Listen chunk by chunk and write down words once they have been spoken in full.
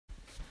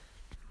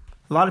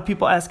A lot of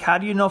people ask, how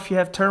do you know if you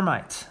have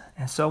termites?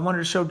 And so I wanted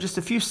to show just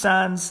a few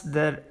signs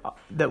that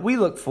we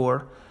look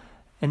for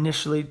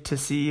initially to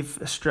see if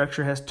a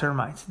structure has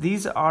termites.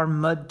 These are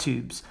mud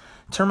tubes.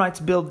 Termites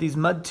build these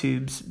mud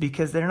tubes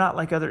because they're not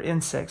like other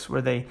insects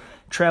where they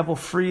travel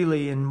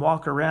freely and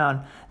walk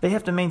around. They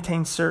have to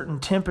maintain certain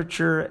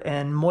temperature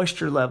and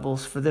moisture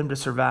levels for them to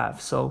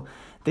survive. So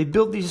they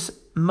build these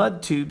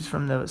mud tubes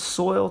from the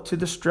soil to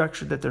the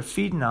structure that they're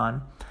feeding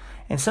on.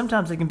 And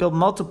sometimes they can build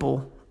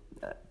multiple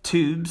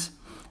tubes.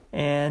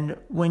 And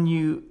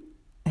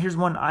here's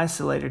one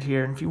isolated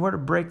here. And if you were to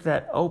break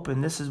that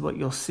open, this is what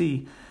you'll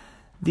see.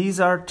 These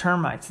are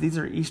termites. These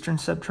are eastern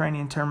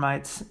subterranean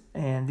termites,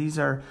 and these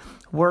are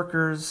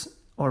workers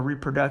or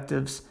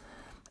reproductives.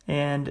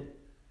 And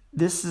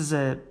this is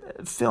a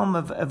film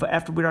of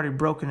after we'd already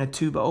broken a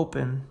tube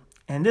open.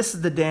 And this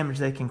is the damage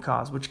they can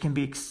cause, which can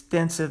be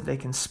extensive. They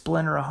can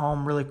splinter a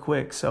home really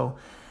quick. So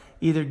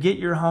either get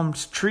your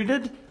homes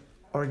treated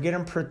or get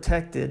them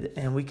protected,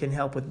 and we can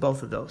help with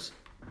both of those.